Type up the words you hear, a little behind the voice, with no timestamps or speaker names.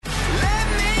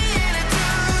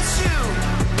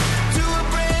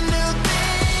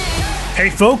Hey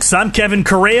folks, I'm Kevin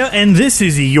Correa, and this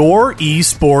is your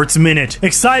Esports Minute.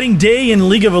 Exciting day in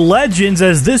League of Legends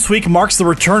as this week marks the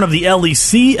return of the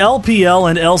LEC, LPL,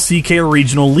 and LCK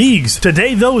regional leagues.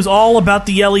 Today, though, is all about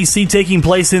the LEC taking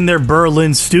place in their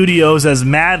Berlin studios as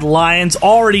Mad Lions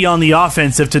already on the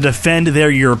offensive to defend their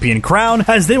European crown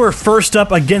as they were first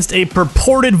up against a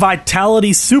purported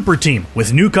Vitality super team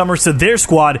with newcomers to their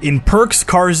squad in Perkz,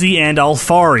 Carzzy, and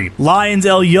Alphari. Lions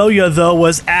Elyoya, though,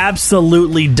 was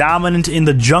absolutely dominant in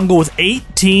the jungle with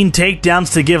 18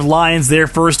 takedowns to give Lions their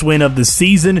first win of the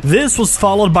season. This was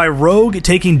followed by Rogue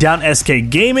taking down SK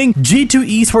Gaming,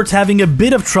 G2 Esports having a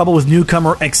bit of trouble with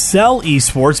newcomer Excel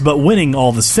Esports but winning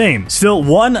all the same. Still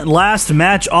one last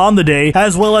match on the day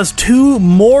as well as 2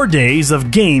 more days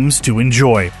of games to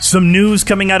enjoy. Some news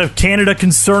coming out of Canada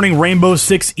concerning Rainbow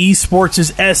Six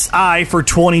Esports' SI for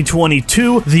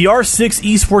 2022. The R6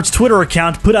 Esports Twitter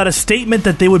account put out a statement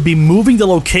that they would be moving the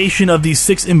location of the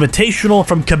 6 Invitational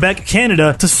from Quebec,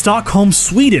 Canada to Stockholm,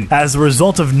 Sweden as a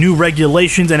result of new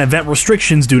regulations and event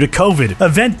restrictions due to COVID.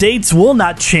 Event dates will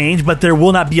not change, but there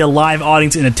will not be a live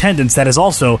audience in attendance. That is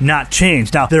also not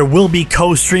changed. Now, there will be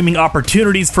co-streaming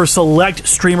opportunities for select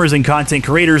streamers and content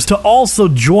creators to also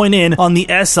join in on the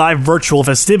SI virtual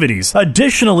festivities.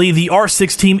 Additionally, the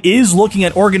R6 team is looking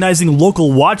at organizing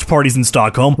local watch parties in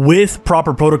Stockholm with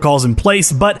proper protocols in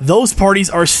place, but those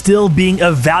parties are still being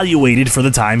evaluated for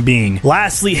the time being.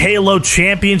 Lastly, Halo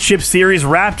Championship Series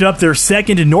wrapped up their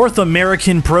second North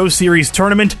American Pro Series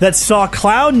tournament that saw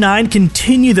Cloud9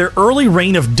 continue their early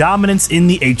reign of dominance in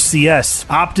the HCS.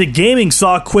 Optic Gaming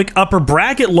saw a quick upper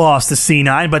bracket loss to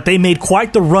C9, but they made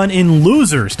quite the run in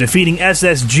losers, defeating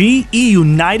SSG,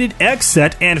 eUnited,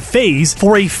 XSET, and FaZe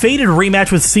for a fated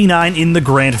rematch with C9 in the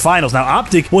grand finals. Now,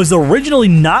 Optic was originally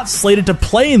not slated to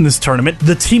play in this tournament.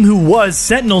 The team who was,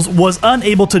 Sentinels, was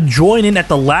unable to join in at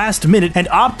the last minute, and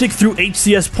Optic, through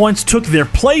HCS points, took their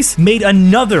place, made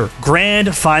another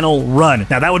grand final run.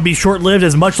 Now, that would be short-lived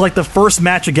as much like the first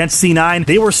match against C9,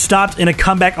 they were stopped in a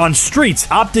comeback on Streets.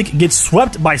 Optic gets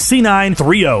swept by C9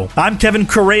 3-0. I'm Kevin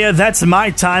Correa, that's my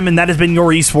time, and that has been your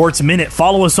Esports Minute.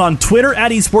 Follow us on Twitter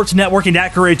at Esports Network and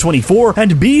at Correa24,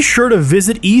 and be sure to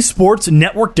visit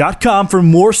esportsnetwork.com for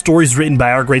more stories written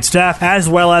by our great staff, as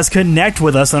well as connect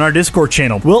with us on our Discord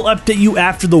channel. We'll update you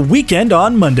after the weekend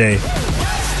on Monday.